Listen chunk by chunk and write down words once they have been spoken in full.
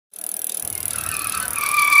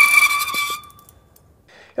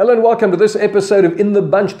Hello and welcome to this episode of In the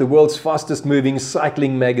Bunch, the world's fastest moving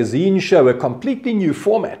cycling magazine show, a completely new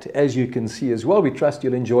format, as you can see as well. We trust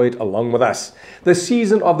you'll enjoy it along with us. The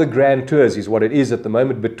season of the Grand Tours is what it is at the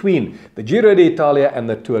moment between the Giro d'Italia and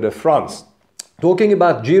the Tour de France. Talking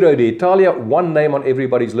about Giro d'Italia, one name on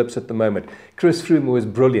everybody's lips at the moment. Chris Froome was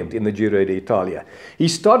brilliant in the Giro d'Italia. He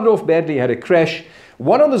started off badly, had a crash,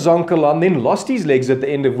 won on the Zoncolan, then lost his legs at the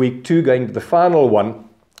end of week 2 going to the final one.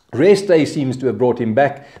 Rest day seems to have brought him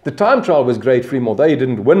back. The time trial was great for him, although he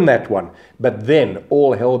didn't win that one. But then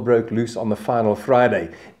all hell broke loose on the final Friday.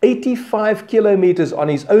 85 kilometers on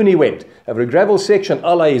his own he went, over a gravel section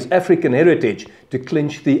a la his African heritage, to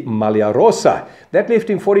clinch the Maglia Rosa. That left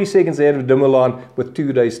him 40 seconds ahead of Dumoulin with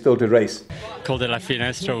 2 days still to race. Col de la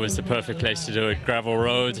Finestra was the perfect place to do it. Gravel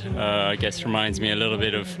road, I guess reminds me a little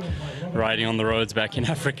bit of riding on the roads back in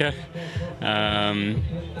Africa.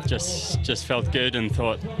 Just felt good and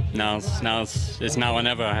thought, it's now or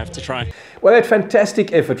never, I have to try. Well, that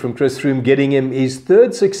fantastic effort from Chris Froome, getting him his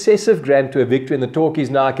 3rd successive Grand Tour victory, and the talk is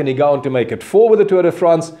now, can he go on to make it 4 with the Tour de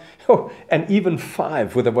France, and even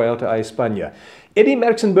 5 with the Vuelta a España. Eddy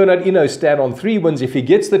Merckx and Bernard Hinault stand on 3 wins. If he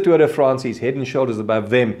gets the Tour de France, he's head and shoulders above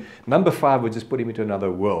them. Number 5 would just put him into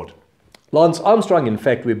another world. Lance Armstrong, in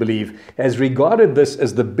fact, we believe, has regarded this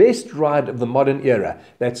as the best ride of the modern era.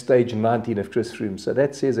 That's stage 19 of Chris Froome, so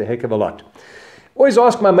that says a heck of a lot. Always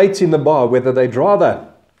ask my mates in the bar whether they'd rather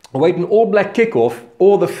await an all-black kickoff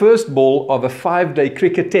or the first ball of a 5-day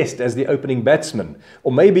cricket test as the opening batsman,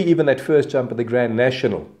 or maybe even that first jump at the Grand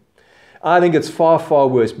National. I think it's far, far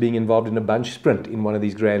worse being involved in a bunch sprint in one of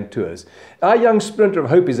these Grand Tours. Our young sprinter of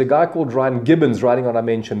hope is a guy called Ryan Gibbons, riding on our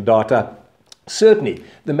mentioned data. Certainly,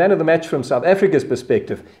 the man of the match from South Africa's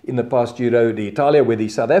perspective in the past Giro d'Italia, where the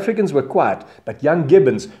South Africans were quiet, but young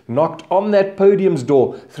Gibbons knocked on that podium's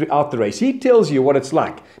door throughout the race. He tells you what it's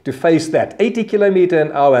like to face that 80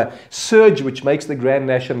 km/h surge, which makes the Grand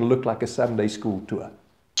National look like a Sunday school tour.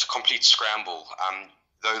 It's a complete scramble.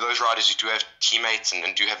 Those riders who do have teammates and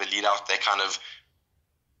do have a lead out, they kind of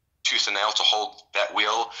tooth and nail to hold that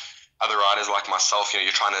wheel. Other riders like myself,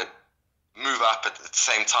 you're trying to move up at the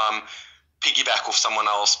same time, piggyback off someone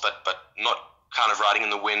else, but not kind of riding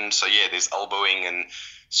in the wind. So yeah, there's elbowing and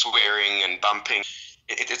swearing and bumping.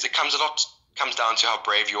 It comes down to how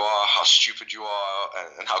brave you are, how stupid you are,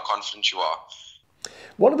 and how confident you are.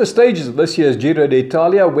 One of the stages of this year's Giro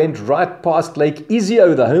d'Italia went right past Lake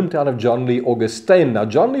Iseo, the hometown of John Lee Augustyn. Now,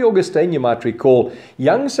 John Lee Augustyn, you might recall,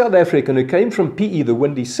 young South African who came from PE, the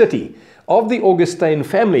Windy City, of the Augustyn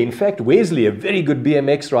family. In fact, Wesley, a very good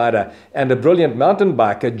BMX rider and a brilliant mountain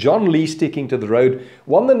biker, John Lee, sticking to the road,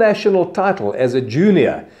 won the national title as a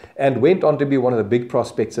junior and went on to be one of the big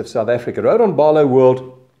prospects of South Africa. Rode on Barlow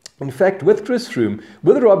World. In fact, with Chris Froome,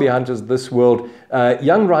 with Robbie Hunter's This World,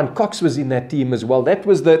 young Ryan Cox was in that team as well. That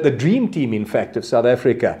was the dream team, in fact, of South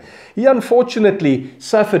Africa. He unfortunately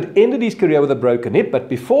ended his career with a broken hip, but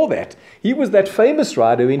before that, he was that famous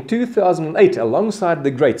rider who in 2008, alongside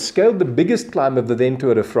the greats, scaled the biggest climb of the then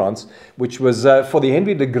Tour de France, which was for the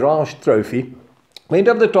Henry de Grange Trophy, went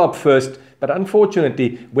up the top first, but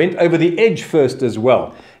unfortunately went over the edge first as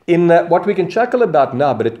well. In what we can chuckle about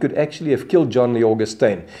now, but it could actually have killed John Lee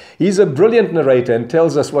Augustyn. He's a brilliant narrator and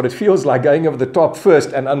tells us what it feels like going over the top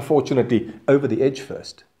first and unfortunately over the edge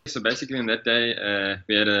first. So basically on that day,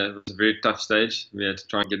 it was a very tough stage. We had to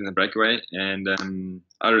try and get in the breakaway, and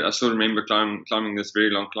I still remember climbing this very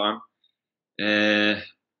long climb. I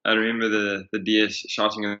remember the DS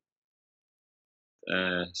shouting,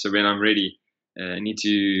 so when I'm ready, I need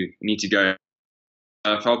to go.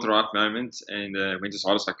 I felt the right moment and went as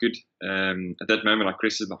hard as I could. At that moment, I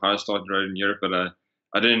crested the highest started road in Europe, but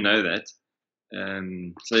I didn't know that.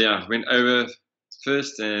 So yeah, went over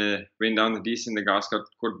first, went down the descent. The guys got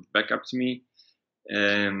caught back up to me.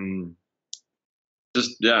 On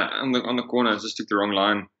the corner, I just took the wrong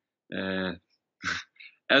line.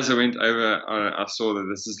 As I went over, I saw that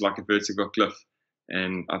this is like a vertical cliff,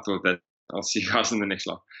 and I thought that I'll see you guys in the next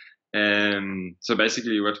lap. So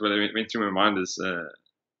basically what went through my mind is,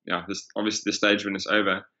 this obviously the stage when it's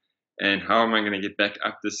over, and how am I going to get back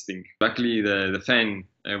up this thing? Luckily, the fan,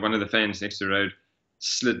 one of the fans next to the road,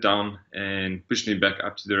 slid down and pushed me back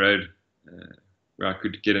up to the road, where I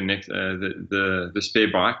could get the spare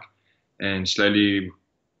bike and slowly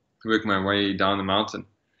work my way down the mountain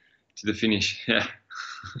to the finish. Yeah.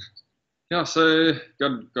 Yeah, so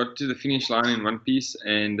got to the finish line in one piece,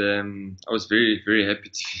 and I was very, very happy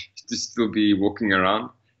to still be walking around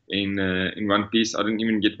in one piece. I didn't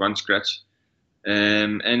even get one scratch.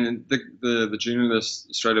 And the journalists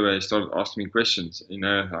straight away started asking me questions,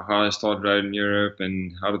 how I started road in Europe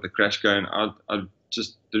and how did the crash go, and I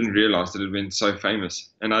just didn't realize that it went so famous,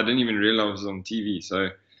 and I didn't even realize it was on TV. So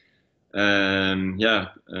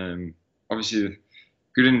obviously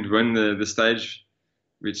couldn't win the stage,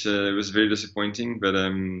 which was very disappointing. But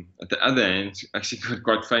at the other end, actually got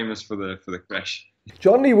quite famous for the crash.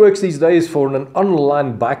 John Lee works these days for an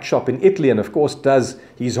online bike shop in Italy, and of course does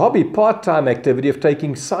his hobby part-time activity of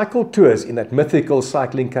taking cycle tours in that mythical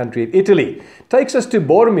cycling country of Italy. Takes us to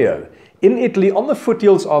Bormio in Italy on the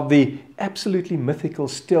foothills of the absolutely mythical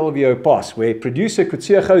Stelvio Pass, where producer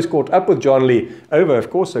Kutsergo's caught up with John Lee over,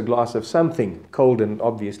 of course, a glass of something cold and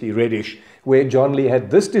obviously reddish, where John Lee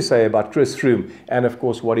had this to say about Chris Froome and, of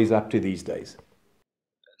course, what he's up to these days.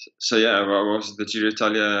 So yeah, I was at the Giro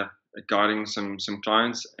d'Italia guiding some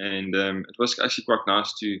clients, and it was actually quite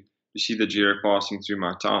nice to see the Giro passing through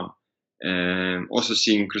my town. Also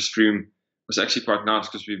seeing Chris Froome was actually quite nice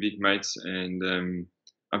because we're big mates, and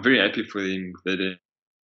I'm very happy for him that he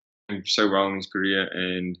did so well in his career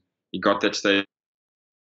and he got that stage.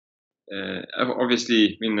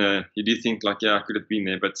 Obviously, you do think like, yeah, I could have been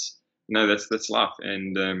there, but no, that's life,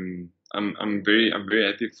 and I'm very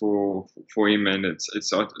happy for him, and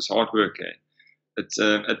it's hard work.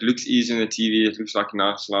 It looks easy on the TV, it looks like a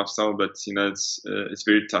nice lifestyle, but it's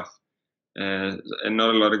very tough, and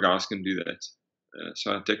not a lot of guys can do that.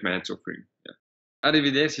 So I take my hats off for him. Yeah.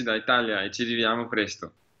 Arrivederci da Italia, e ci rivediamo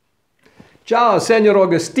presto. Ciao, Senor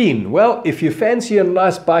Augustyn. Well, if you fancy a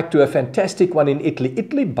nice bike tour, a fantastic one in Italy,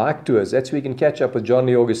 Italy Bike Tours, that's where you can catch up with John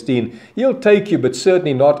Lee Augustyn. He'll take you, but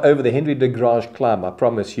certainly not over the Henry de Grange climb, I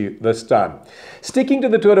promise you this time. Sticking to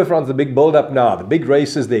the Tour de France, the big build-up now, the big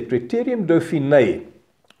races there, Criterium Dauphiné,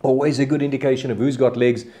 always a good indication of who's got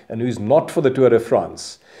legs and who's not for the Tour de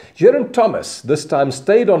France. Geraint Thomas this time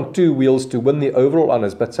stayed on two wheels to win the overall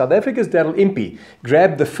honours, but South Africa's Daryl Impey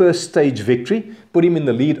grabbed the first stage victory, put him in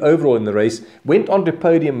the lead overall in the race, went on to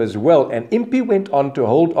podium as well, and Impey went on to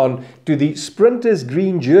hold on to the sprinter's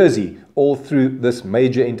green jersey all through this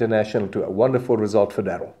major international tour. A wonderful result for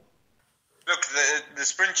Daryl. Look, the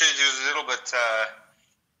sprint jersey was a little bit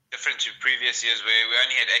different to previous years where we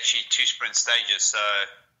only had actually two sprint stages, so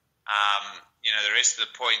the rest of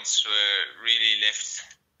the points were really left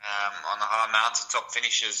on the high mountaintop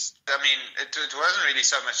finishes. I mean, it wasn't really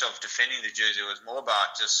so much of defending the jersey. It was more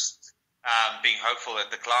about just being hopeful that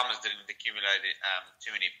the climbers didn't accumulate too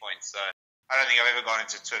many points. So I don't think I've ever gone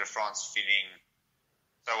into Tour de France feeling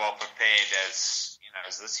so well prepared as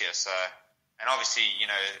this year. So, and obviously,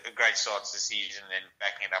 a great start to the season, then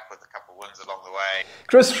backing it up with a couple of wins along the way.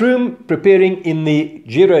 Chris Froome preparing in the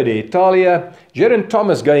Giro d'Italia. Geraint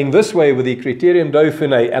Thomas going this way with the Criterium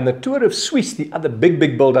Dauphiné, and the Tour of Suisse, the other big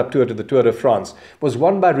build-up tour to the Tour de France, was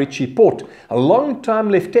won by Richie Porte, a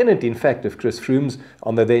long-time lieutenant, in fact, of Chris Froome's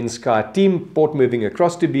on the then Sky team. Porte moving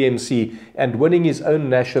across to BMC and winning his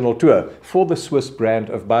own national tour for the Swiss brand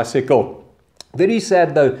of bicycle. Very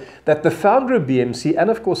sad, though, that the founder of BMC and,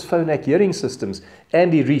 of course, Phonak Hearing Systems,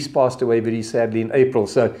 Andy Rees, passed away very sadly in April.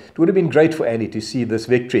 So it would have been great for Andy to see this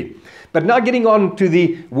victory. But now getting on to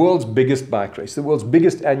the world's biggest bike race, the world's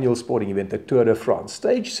biggest annual sporting event, the Tour de France.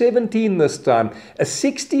 Stage 17 this time, a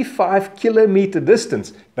 65-kilometer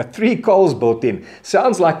distance, but 3 cols built in.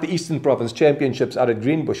 Sounds like the Eastern Province Championships out at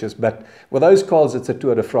Greenbushes, but with those cols, it's a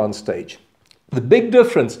Tour de France stage. The big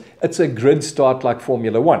difference, it's a grid start like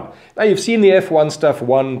Formula 1. Now, you've seen the F1 stuff,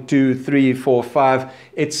 1, 2, 3, 4, 5,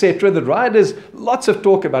 etc. The riders, lots of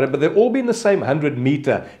talk about it, but they've all been the same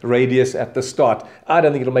 100-meter radius at the start. I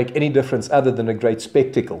don't think it'll make any difference other than a great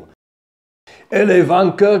spectacle. Et le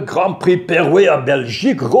vainqueur Grand Prix Perway à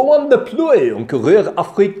Belgique, Rohan de Plooy, un coureur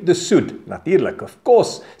Afrique du Sud. Natuurlijk, of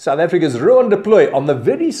course, South Africa's Rohan de Plooy. On the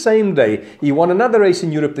very same day, he won another race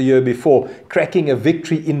in Europe the year before, cracking a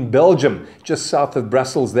victory in Belgium, just south of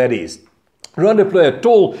Brussels, that is. Rohan de Plooy, a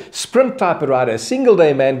tall, sprint type of rider, a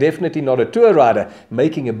single-day man, definitely not a tour rider,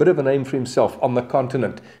 making a bit of a name for himself on the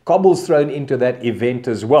continent. Cobbles thrown into that event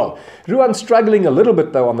as well. Rohan struggling a little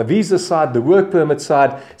bit, though, on the visa side, the work permit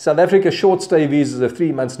side. South Africa short-stay visas of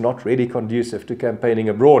 3 months, not really conducive to campaigning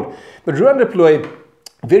abroad. But Rohan de Plooy,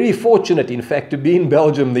 very fortunate, in fact, to be in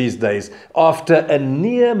Belgium these days after a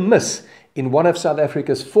near miss in one of South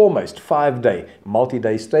Africa's foremost 5-day,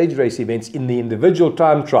 multi-day stage race events in the individual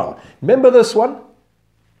time trial. Remember this one?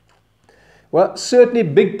 Well, certainly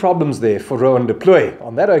big problems there for Rohan de Plooy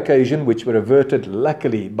on that occasion, which were averted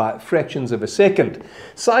luckily by fractions of a second.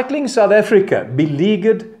 Cycling South Africa,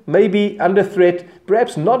 beleaguered, maybe under threat,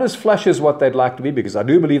 perhaps not as flush as what they'd like to be, because I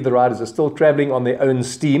do believe the riders are still travelling on their own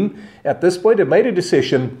steam. At this point, have made a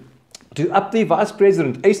decision to up the Vice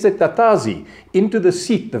President, Asa Tatazi, into the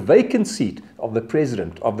seat, the vacant seat of the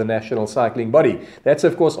President of the National Cycling Body. That's,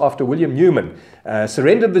 of course, after William Newman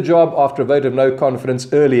surrendered the job after a vote of no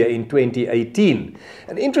confidence earlier in 2018.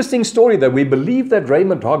 An interesting story, though. We believe that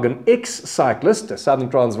Raymond Hogg, an ex-cyclist, a Southern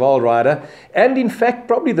Transvaal rider, and in fact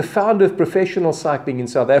probably the founder of professional cycling in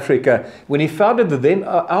South Africa, when he founded the then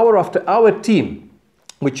Hour After Hour team,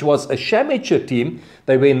 which was a amateur team.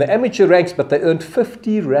 They were in the amateur ranks, but they earned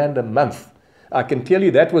 50 Rand a month. I can tell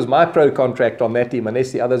you that was my pro contract on that team,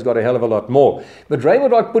 unless the others got a hell of a lot more. But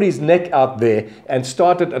Raymond Hogg put his neck out there and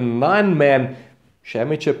started a 9-man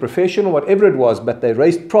amateur, professional, whatever it was, but they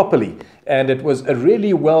raced properly. And it was a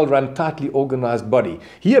really well-run, tightly organized body.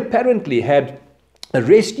 He apparently had a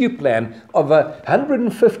rescue plan of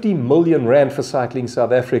 150 million Rand for Cycling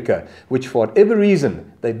South Africa, which for whatever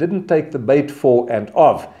reason they didn't take the bait for and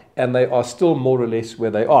of, and they are still more or less where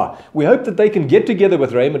they are. We hope that they can get together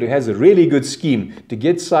with Raymond, who has a really good scheme to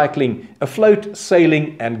get cycling afloat,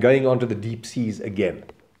 sailing, and going onto the deep seas again.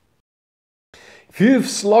 If you've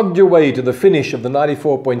slogged your way to the finish of the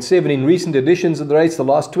 94.7 in recent editions of the race, the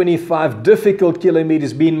last 25 difficult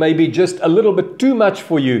kilometers been maybe just a little bit too much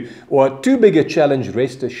for you or too big a challenge,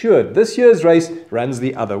 rest assured, this year's race runs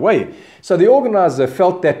the other way. So the organizer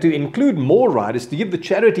felt that to include more riders, to give the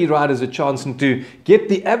charity riders a chance and to get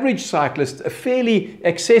the average cyclist a fairly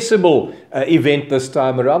accessible event this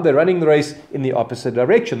time around, they're running the race in the opposite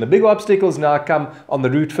direction. The big obstacles now come on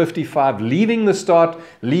the Route 55, leaving the start,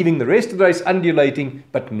 leaving the rest of the race undulating,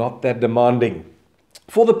 but not that demanding.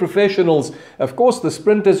 For the professionals, of course, the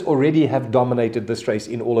sprinters already have dominated this race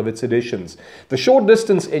in all of its editions. The short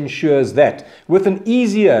distance ensures that. With an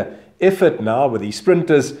easier effort now, with the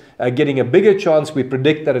sprinters getting a bigger chance, we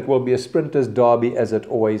predict that it will be a sprinters derby as it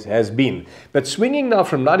always has been. But swinging now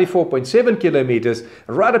from 94.7 kilometers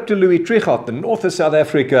right up to Louis-Trichardt, the north of South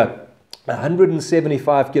Africa,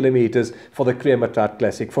 175 kilometers for the Kremertat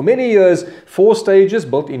Classic. For many years, 4 stages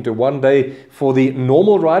built into one day for the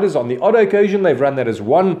normal riders. On the odd occasion, they've run that as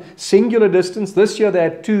one singular distance. This year, they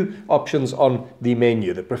had 2 options on the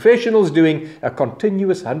menu. The professionals doing a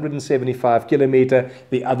continuous 175 kilometer,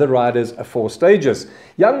 the other riders are 4 stages.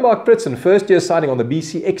 Young Mark Pritson, first year signing on the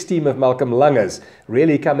BCX team of Malcolm Langers,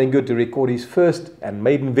 really coming good to record his first and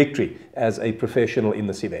maiden victory as a professional in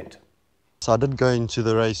this event. So I did go into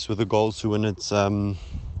the race with the goal to win it.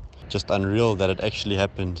 Just unreal that it actually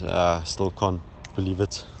happened. Still can't believe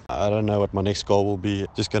it. I don't know what my next goal will be.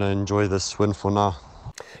 Just going to enjoy this win for now.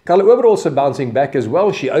 Carla Ober also bouncing back as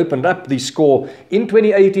well. She opened up the score in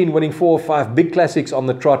 2018, winning 4 or 5 big classics on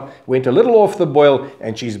the trot, went a little off the boil,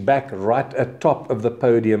 and she's back right at top of the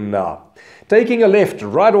podium now. Taking a left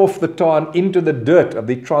right off the tarn into the dirt of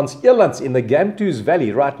the Trans-Elands in the Gamtoos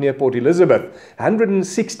Valley right near Port Elizabeth.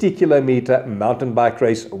 160 kilometer mountain bike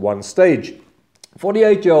race, 1 stage.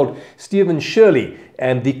 48-year-old Stephen Shirley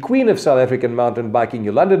and the queen of South African mountain biking,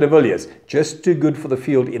 Yolanda de Villiers, just too good for the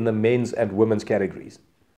field in the men's and women's categories.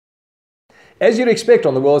 As you'd expect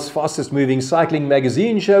on the world's fastest moving cycling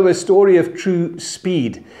magazine show, a story of true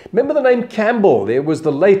speed. Remember the name Campbell? There was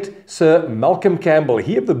the late Sir Malcolm Campbell.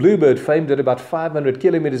 He of the Bluebird famed at about 500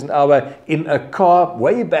 kilometers an hour in a car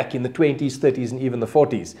way back in the 20s, 30s and even the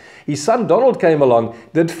 40s. His son Donald came along,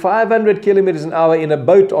 did 500 kilometers an hour in a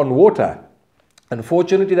boat on water.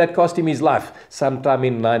 Unfortunately, that cost him his life sometime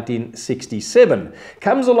in 1967.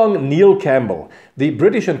 Comes along Neil Campbell, the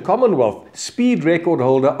British and Commonwealth speed record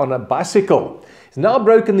holder on a bicycle. He's now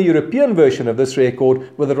broken the European version of this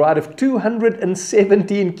record with a ride of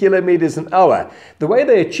 217 kilometers an hour. The way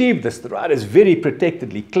they achieved this, the rider is very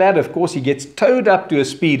protectedly clad. Of course, he gets towed up to a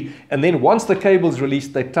speed, and then once the cable's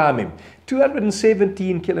released, they time him.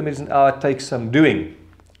 217 kilometers an hour takes some doing.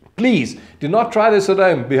 Please do not try this at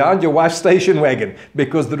home behind your wife's station wagon,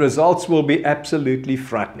 because the results will be absolutely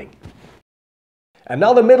frightening. And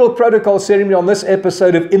now the medal protocol ceremony on this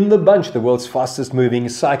episode of In the Bunch, the world's fastest moving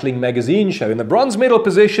cycling magazine show. In the bronze medal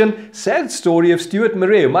position, sad story of Stuart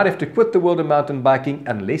Murray, who might have to quit the world of mountain biking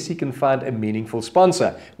unless he can find a meaningful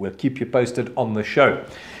sponsor. We'll keep you posted on the show.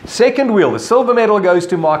 Second wheel, the silver medal goes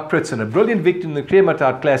to Mark Pritson, a brilliant victor in the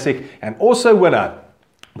Kremertat Classic and also winner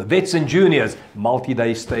the Vets and Juniors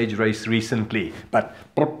multi-day stage race recently. But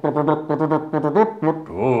the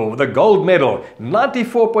gold medal,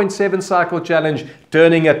 94.7 cycle challenge,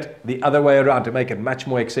 turning it the other way around to make it much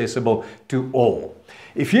more accessible to all.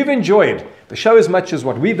 If you've enjoyed the show as much as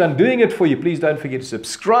what we've done doing it for you, please don't forget to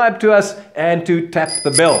subscribe to us and to tap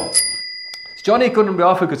the bell. Johnny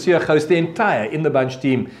Kundenbraffer could see host the entire In the Bunch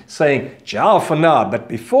team saying ciao for now. But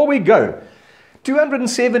before we go,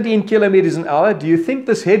 217 kilometers an hour, do you think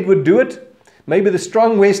this head would do it? Maybe the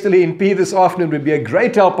strong westerly in P this afternoon would be a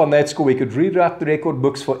great help on that score. We could rewrite the record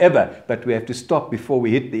books forever, but we have to stop before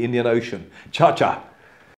we hit the Indian Ocean. Ciao, ciao.